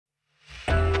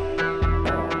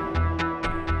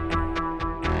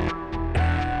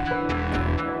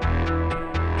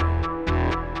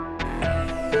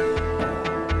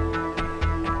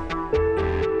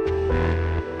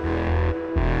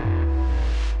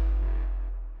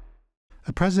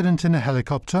The president in a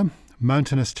helicopter,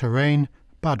 mountainous terrain,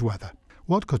 bad weather.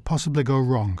 What could possibly go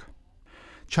wrong?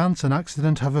 Chance and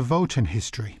accident have a vote in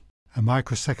history. A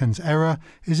microsecond's error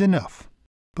is enough.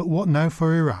 But what now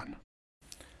for Iran?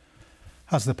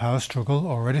 Has the power struggle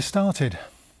already started?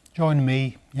 Join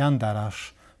me, Jan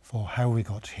Darasz, for how we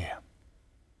got here.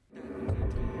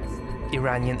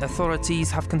 Iranian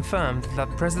authorities have confirmed that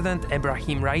President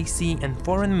Ebrahim Raisi and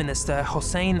Foreign Minister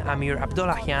Hossein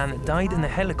Amir-Abdollahian died in a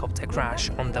helicopter crash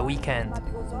on the weekend.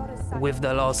 With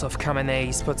the loss of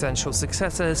Khamenei's potential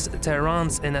successors,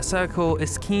 Tehran's inner circle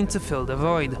is keen to fill the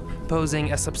void,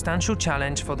 posing a substantial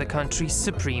challenge for the country's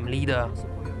supreme leader.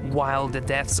 While the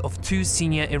deaths of two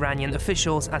senior Iranian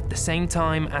officials at the same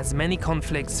time as many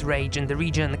conflicts rage in the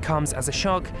region comes as a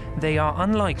shock, they are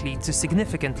unlikely to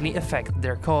significantly affect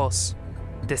their course.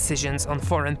 Decisions on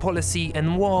foreign policy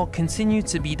and war continue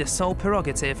to be the sole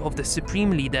prerogative of the Supreme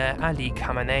Leader Ali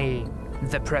Khamenei.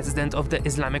 The President of the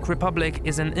Islamic Republic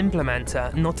is an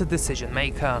implementer, not a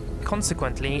decision-maker.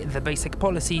 Consequently, the basic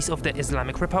policies of the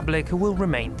Islamic Republic will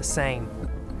remain the same.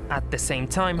 At the same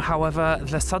time, however,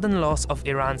 the sudden loss of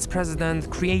Iran's president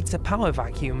creates a power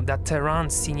vacuum that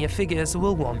Tehran's senior figures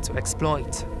will want to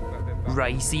exploit.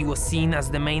 Raisi was seen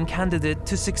as the main candidate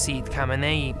to succeed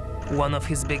Khamenei. One of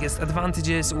his biggest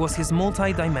advantages was his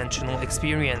multi-dimensional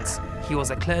experience. He was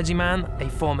a clergyman, a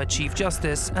former Chief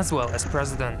Justice, as well as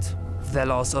president. The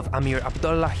loss of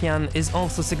Amir-Abdollahian is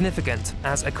also significant,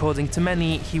 as according to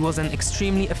many, he was an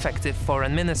extremely effective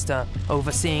foreign minister,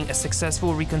 overseeing a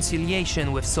successful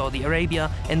reconciliation with Saudi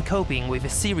Arabia and coping with a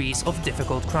series of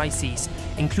difficult crises,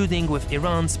 including with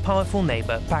Iran's powerful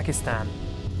neighbor Pakistan.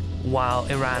 While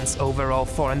Iran's overall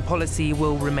foreign policy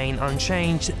will remain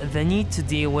unchanged, the need to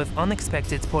deal with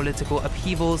unexpected political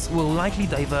upheavals will likely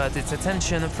divert its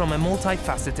attention from a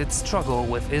multifaceted struggle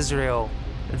with Israel.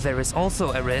 There is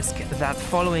also a risk that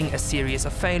following a series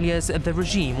of failures, the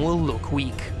regime will look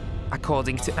weak.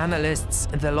 According to analysts,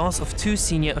 the loss of two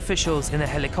senior officials in a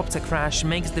helicopter crash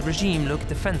makes the regime look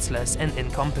defenseless and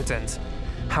incompetent.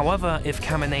 However, if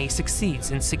Khamenei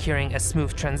succeeds in securing a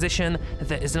smooth transition,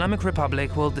 the Islamic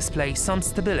Republic will display some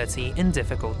stability in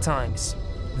difficult times.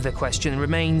 The question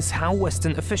remains how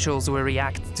Western officials will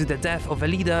react to the death of a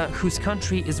leader whose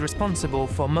country is responsible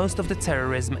for most of the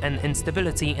terrorism and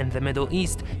instability in the Middle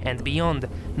East and beyond,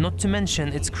 not to mention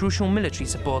its crucial military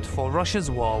support for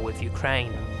Russia's war with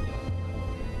Ukraine.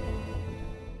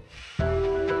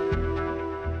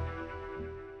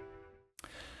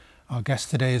 Our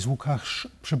guest today is Łukasz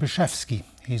Przybyszewski.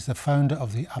 He's the founder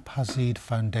of the Abhaseed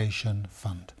Foundation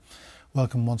Fund.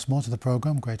 Welcome once more to the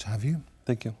programme. Great to have you.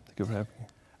 Thank you. Thank you for having me.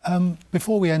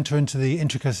 Before we enter into the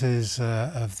intricacies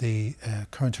of the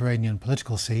current Iranian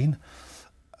political scene,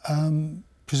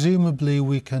 presumably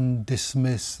we can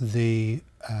dismiss the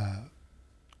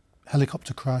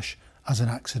helicopter crash as an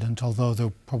accident, although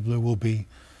there probably will be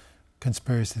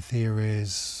conspiracy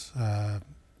theories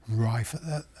rife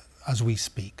as we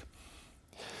speak.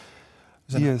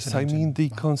 Yes, I mean the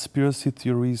conspiracy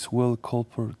theories will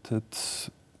colported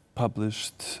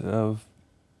published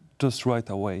just right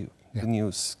away. Yeah. The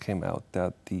news came out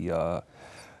that the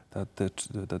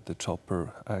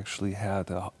chopper actually had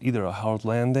either a hard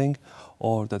landing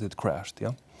or that it crashed.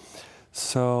 Yeah.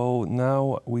 So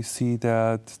now we see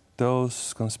that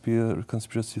those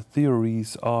conspiracy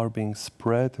theories are being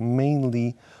spread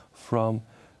mainly from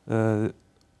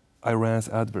Iran's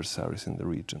adversaries in the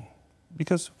region,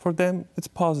 because for them it's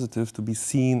positive to be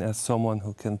seen as someone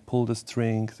who can pull the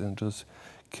strings and just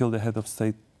kill the head of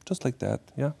state just like that.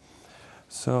 Yeah.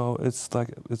 So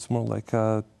it's more like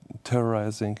a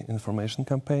terrorizing information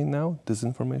campaign now,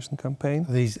 disinformation campaign.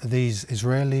 Are these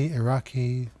Israeli,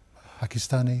 Iraqi,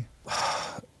 Pakistani?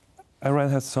 Iran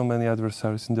has so many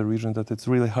adversaries in the region that it's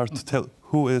really hard to tell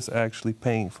who is actually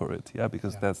paying for it. Yeah,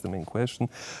 because that's the main question.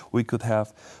 We could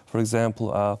have, for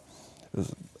example,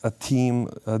 a team,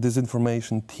 a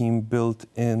disinformation team built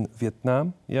in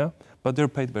Vietnam. Yeah, but they're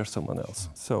paid by someone else.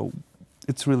 So.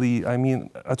 It's really, I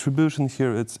mean, attribution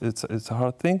here, it's a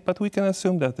hard thing, but we can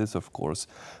assume that is, of course,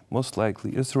 most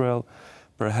likely Israel,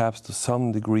 perhaps to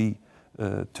some degree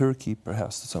Turkey,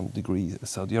 perhaps to some degree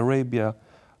Saudi Arabia.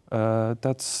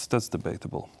 That's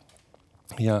debatable.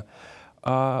 Yeah,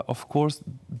 of course,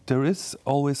 there is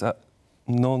always a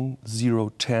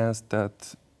non-zero chance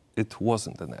that it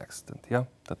wasn't an accident. Yeah,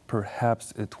 that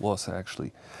perhaps it was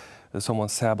actually someone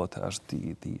sabotaged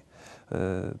the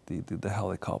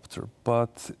helicopter,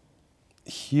 but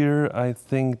here I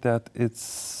think that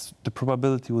the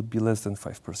probability would be less than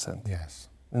 5%. Yes,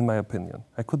 in my opinion.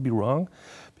 I could be wrong,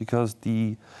 because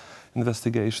the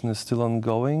investigation is still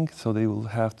ongoing, so they will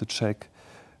have to check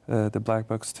the black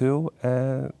box too.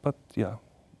 But yeah,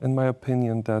 in my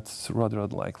opinion, that's rather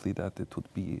unlikely that it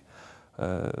would be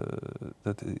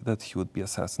that he would be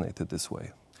assassinated this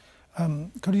way.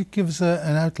 Could you give us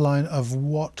an outline of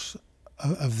what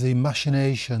of the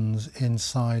machinations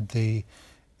inside the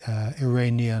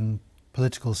Iranian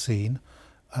political scene?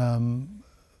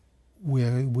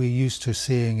 We're used to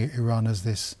seeing Iran as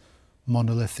this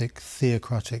monolithic,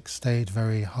 theocratic state,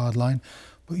 very hardline.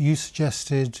 But you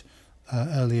suggested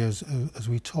earlier, as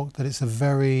we talked, that it's a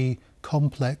very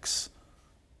complex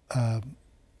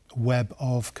web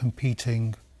of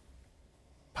competing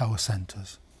power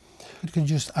centers. Can you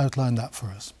just outline that for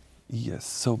us? Yes.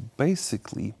 So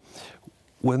basically,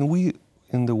 when we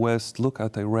in the West look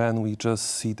at Iran, we just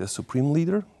see the Supreme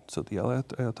Leader, so the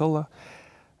Ayatollah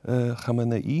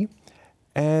Khamenei,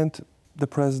 and the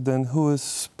president who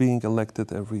is being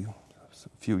elected every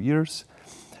few years.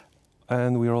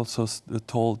 And we are also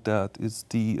told that it's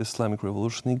the Islamic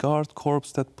Revolutionary Guard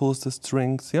Corps that pulls the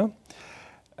strings, yeah?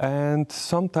 And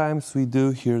sometimes we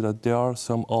do hear that there are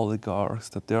some oligarchs,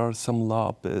 that there are some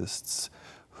lobbyists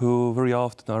who very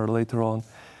often are later on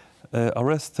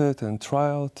arrested and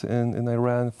trialed in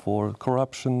Iran for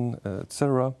corruption,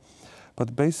 etc.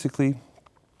 But basically,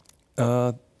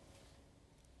 the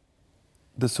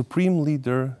Supreme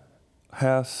Leader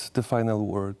has the final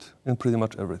word in pretty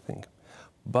much everything.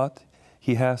 But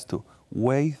he has to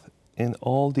weigh in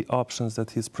all the options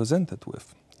that he's presented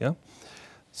with. Yeah.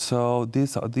 So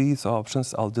these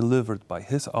options are delivered by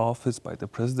his office, by the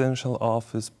presidential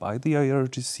office, by the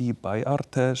IRGC, by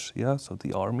Artesh, yeah, so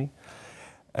the army,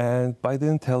 and by the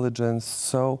intelligence.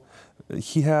 So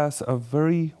he has a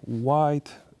very wide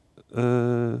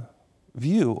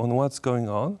view on what's going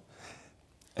on,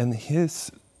 and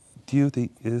his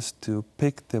duty is to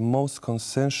pick the most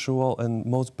consensual and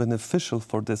most beneficial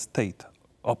for the state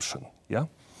option. Yeah,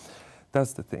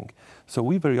 that's the thing. So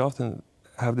we very often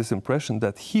have this impression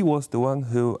that he was the one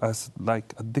who, as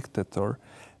like a dictator,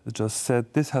 just said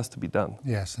this has to be done.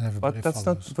 Yes, and everybody But that's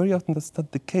follows. not very often. That's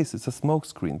not the case. It's a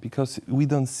smokescreen because we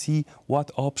don't see what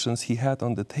options he had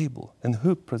on the table and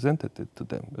who presented it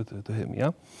to him.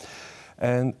 Yeah,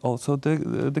 and also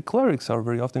the clerics are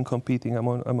very often competing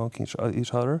among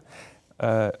each other.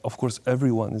 Of course,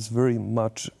 everyone is very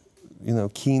much,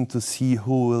 keen to see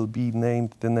who will be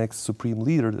named the next supreme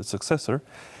leader, the successor.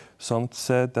 Some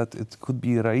said that it could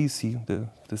be Raisi, the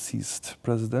deceased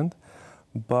president,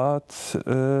 but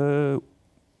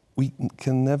we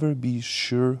can never be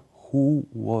sure who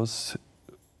was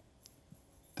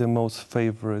the most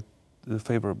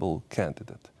favorable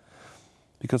candidate.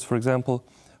 Because, for example,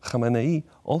 Khamenei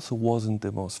also wasn't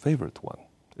the most favorite one.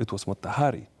 It was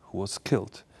Motahari who was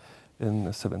killed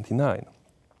in '79.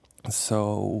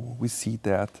 So we see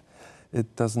that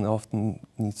it doesn't often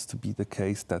needs to be the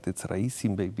case that it's Raisi,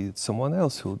 maybe it's someone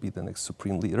else who will be the next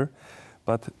supreme leader.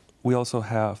 But we also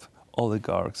have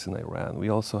oligarchs in Iran. We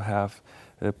also have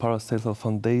parastatal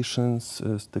foundations,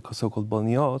 the so-called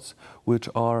boniots, which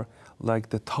are like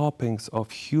the toppings of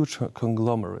huge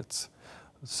conglomerates.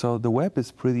 So the web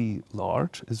is pretty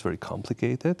large, it's very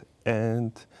complicated,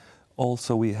 and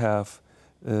also we have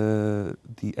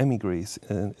the emigres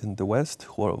in the West,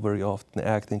 who are very often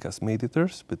acting as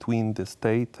mediators between the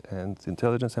state and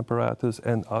intelligence apparatus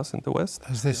and us in the West.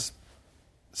 Has this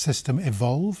system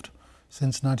evolved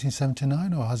since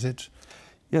 1979, or has it?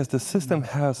 Yes, the system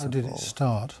has evolved. How did it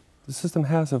start? The system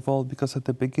has evolved because at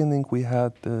the beginning we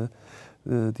had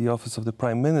the office of the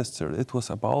Prime Minister. It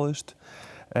was abolished,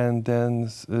 and then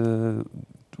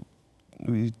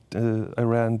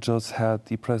Iran just had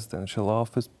the presidential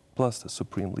office plus the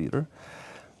supreme leader.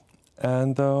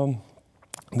 And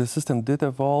the system did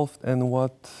evolve, and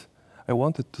what I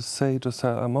wanted to say just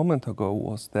a moment ago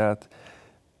was that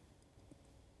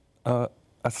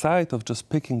aside of just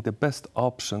picking the best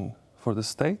option for the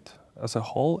state as a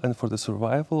whole and for the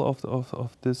survival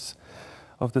of this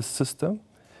system,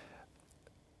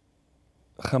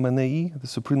 Khamenei, the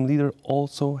supreme leader,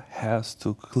 also has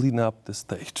to clean up the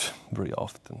stage very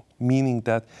often, meaning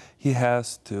that he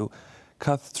has to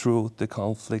cut through the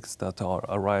conflicts that are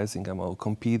arising among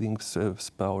competing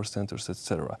power centers,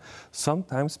 etc.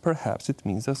 Sometimes, perhaps, it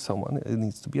means that someone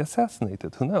needs to be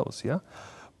assassinated, who knows, yeah?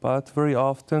 But very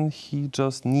often, he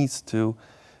just needs to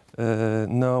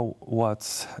know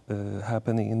what's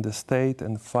happening in the state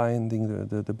and finding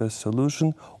the best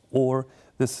solution, or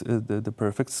the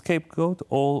perfect scapegoat,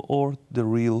 or the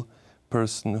real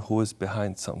person who is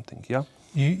behind something, yeah?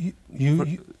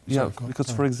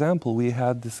 Because for example, we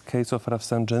had this case of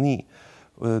Rafsanjani,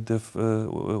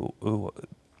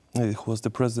 who was the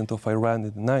president of Iran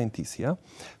in the 90s, yeah?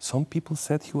 Some people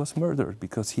said he was murdered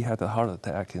because he had a heart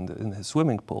attack in his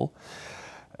swimming pool,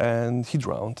 and he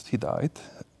drowned, he died.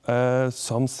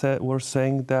 Some were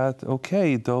saying that,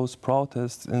 okay, those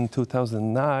protests in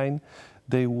 2009,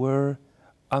 they were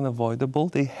unavoidable,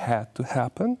 they had to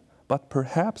happen, but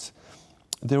perhaps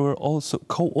they were also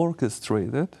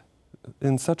co-orchestrated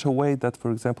in such a way that,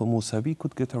 for example, Mousavi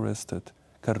could get arrested,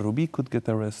 Karoubi could get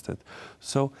arrested.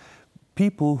 So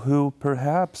people who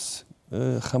perhaps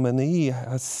Khamenei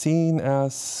has seen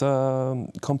as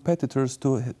competitors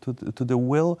to the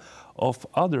will of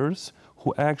others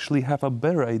who actually have a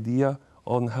better idea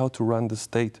on how to run the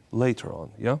state later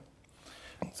on, yeah?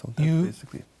 So that's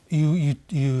basically...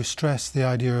 You stress the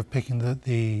idea of picking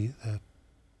the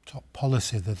top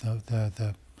policy,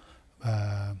 the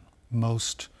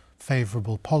most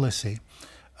favourable policy.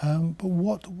 But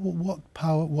what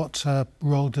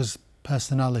role does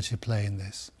personality play in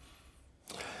this?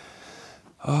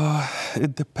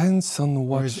 It depends on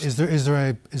what... Or is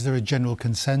there a general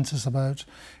consensus about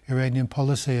Iranian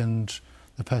policy, and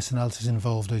the personalities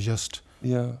involved are just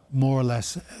more or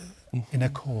less in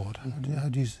accord? How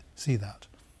do you see that?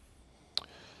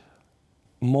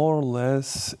 More or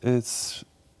less, it's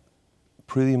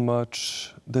pretty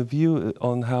much the view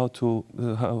on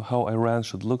how Iran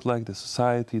should look like, the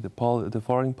society, the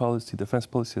foreign policy, defense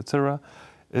policy, etc.,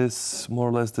 is more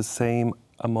or less the same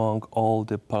among all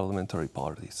the parliamentary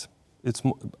parties. It's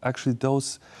actually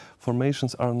those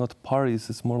formations are not parties.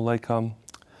 It's more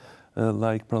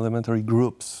like parliamentary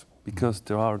groups, because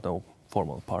there are no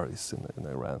formal parties in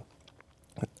Iran,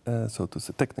 so to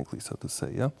say, technically, so to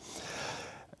say, yeah.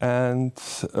 And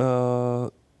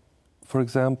for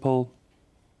example,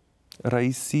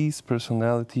 Raisi's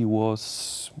personality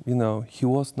was, he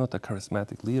was not a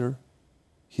charismatic leader.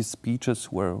 His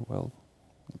speeches were, well,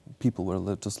 people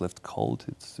were just left cold.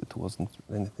 It wasn't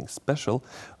anything special.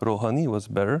 Rouhani was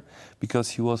better because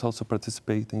he was also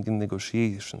participating in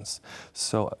negotiations.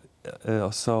 So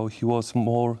he was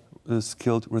more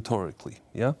skilled rhetorically,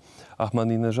 yeah?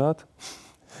 Ahmadinejad,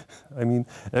 I mean,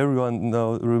 everyone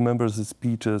remembers the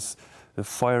speeches, the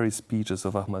fiery speeches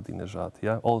of Ahmadinejad,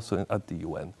 yeah, also at the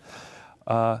UN.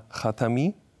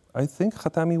 Khatami, I think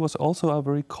Khatami was also a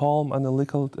very calm,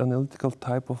 analytical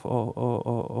type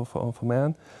of a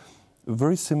man,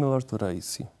 very similar to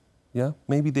Raisi, yeah.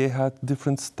 Maybe they had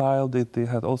different style, they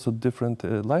had also different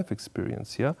life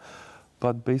experience, yeah.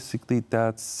 But basically,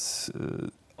 that's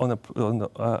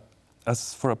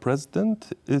as for a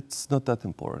president, it's not that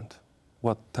important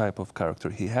what type of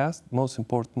character he has. Most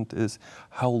important is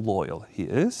how loyal he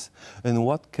is and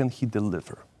what can he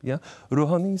deliver. Yeah,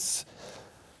 Rouhani's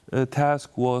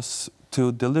task was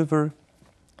to deliver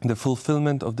the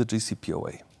fulfillment of the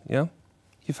JCPOA. Yeah,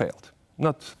 he failed,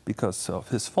 not because of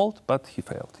his fault, but he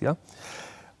failed. Yeah,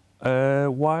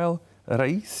 while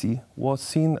Raisi was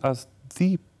seen as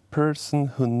the person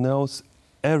who knows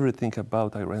everything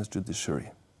about Iran's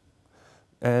judiciary,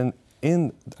 and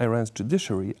in Iran's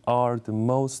judiciary are the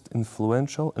most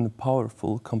influential and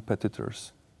powerful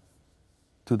competitors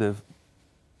to the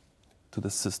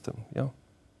system. Yeah.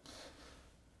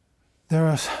 There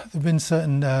have been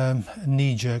certain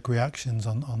knee-jerk reactions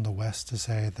on the West to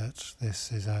say that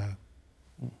this is a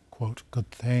quote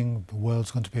good thing. The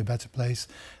world's going to be a better place.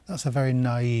 That's a very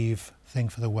naive thing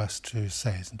for the West to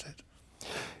say, isn't it?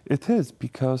 It is,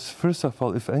 because first of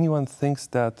all, if anyone thinks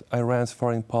that Iran's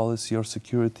foreign policy or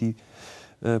security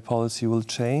policy will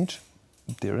change,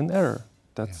 they're in error.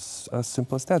 That's as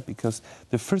simple as that, because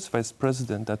the first vice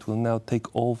president that will now take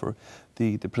over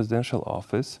the presidential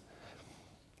office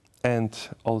and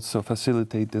also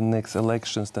facilitate the next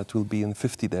elections that will be in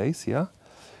 50 days, yeah,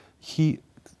 he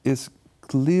is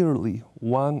clearly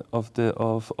one of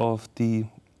the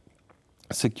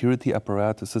security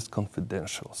apparatus's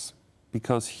confidentials,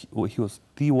 because he was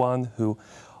the one who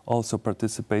also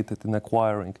participated in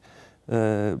acquiring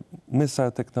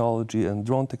missile technology and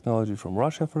drone technology from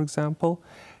Russia, for example.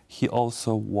 He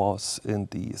also was in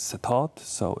the Setat,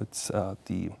 so it's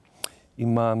the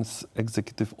Imam's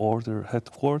executive order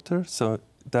headquarters. So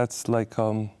that's like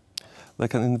an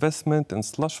investment and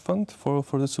slush fund for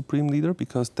the Supreme Leader,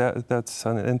 because that's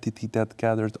an entity that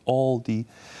gathered all the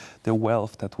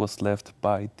wealth that was left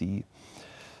by the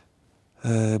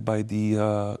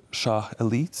Shah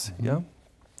elites, yeah,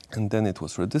 and then it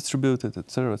was redistributed,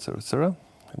 etc., etc., etc.,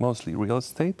 mostly real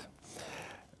estate.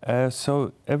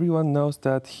 So everyone knows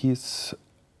that he's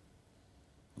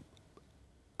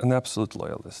an absolute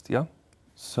loyalist, yeah.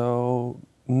 So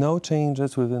no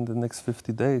changes within the next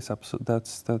 50 days.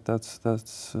 That's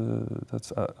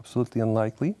absolutely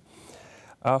unlikely.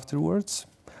 Afterwards,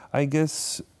 I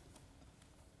guess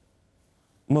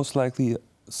most likely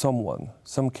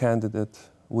some candidate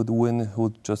would win who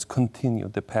would just continue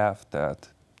the path that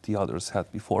the others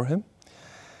had before him.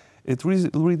 It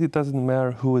really doesn't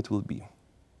matter who it will be,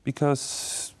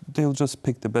 because they'll just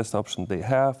pick the best option they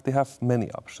have. They have many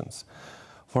options.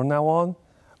 For now on,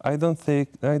 I don't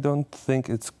think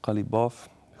it's Qalibov,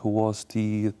 who was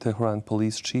the Tehran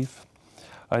police chief.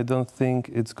 I don't think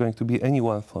it's going to be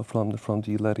anyone from the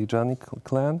Larijani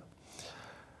clan.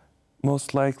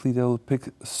 Most likely they'll pick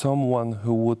someone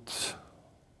who would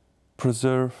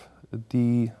preserve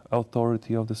the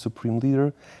authority of the Supreme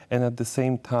Leader and at the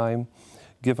same time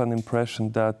give an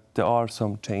impression that there are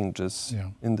some changes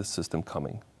in the system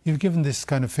coming. You've given this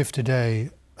kind of 50-day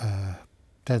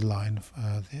deadline.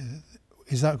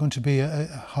 Is that going to be a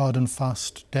hard and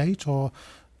fast date, or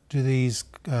do these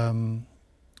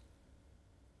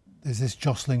is this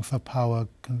jostling for power,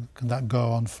 can that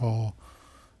go on for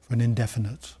an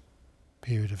indefinite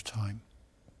period of time?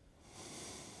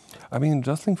 I mean,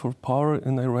 jostling for power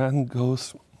in Iran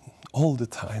goes all the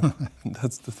time.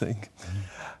 That's the thing.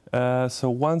 So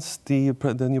once the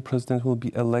new president will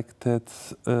be elected,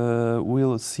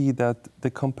 we'll see that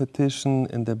the competition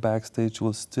in the backstage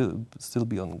will still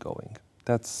be ongoing.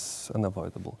 That's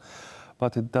unavoidable.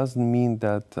 But it doesn't mean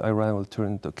that Iran will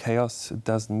turn into chaos. It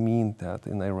doesn't mean that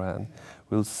in Iran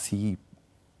we'll see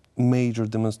major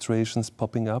demonstrations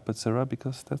popping up, etc.,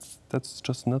 because that's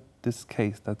just not this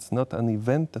case. That's not an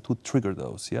event that would trigger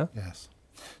those. Yeah. Yes.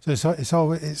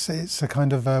 So it's a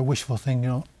kind of wishful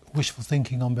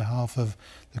thinking on behalf of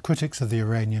the critics of the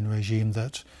Iranian regime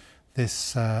that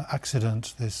this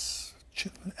accident, this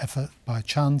effort by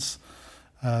chance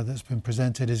that's been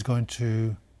presented, is going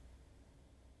to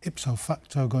ipso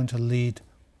facto going to lead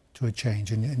to a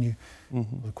change. And you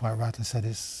quite rightly said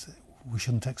we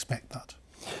shouldn't expect that.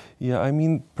 Yeah, I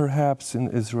mean, perhaps in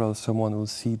Israel someone will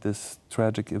see this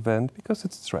tragic event, because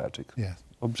it's tragic,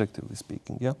 objectively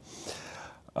speaking, yeah.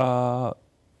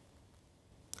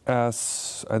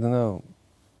 As, I don't know,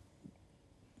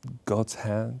 God's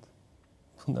hand,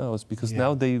 who knows, because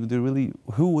now they really,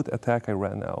 who would attack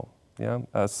Iran now, yeah,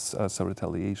 as a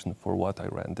retaliation for what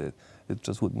Iran did? It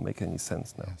just wouldn't make any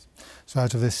sense now. Yes. So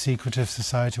out of this secretive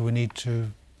society we need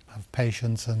to have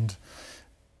patience, and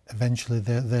eventually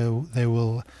they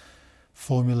will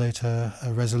formulate a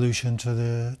resolution to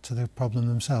the problem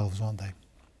themselves, won't they?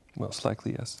 Most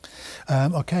likely, yes.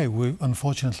 Okay,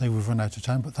 unfortunately we've run out of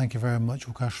time, but thank you very much,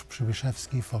 Łukasz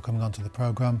Przybyszewski, for coming onto the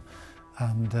programme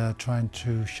and trying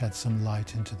to shed some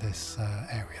light into this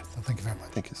area. So thank you very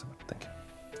much. Thank you so much. Thank you.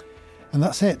 And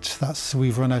that's it.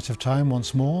 We've run out of time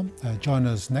once more. Join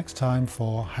us next time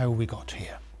for How We Got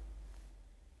Here.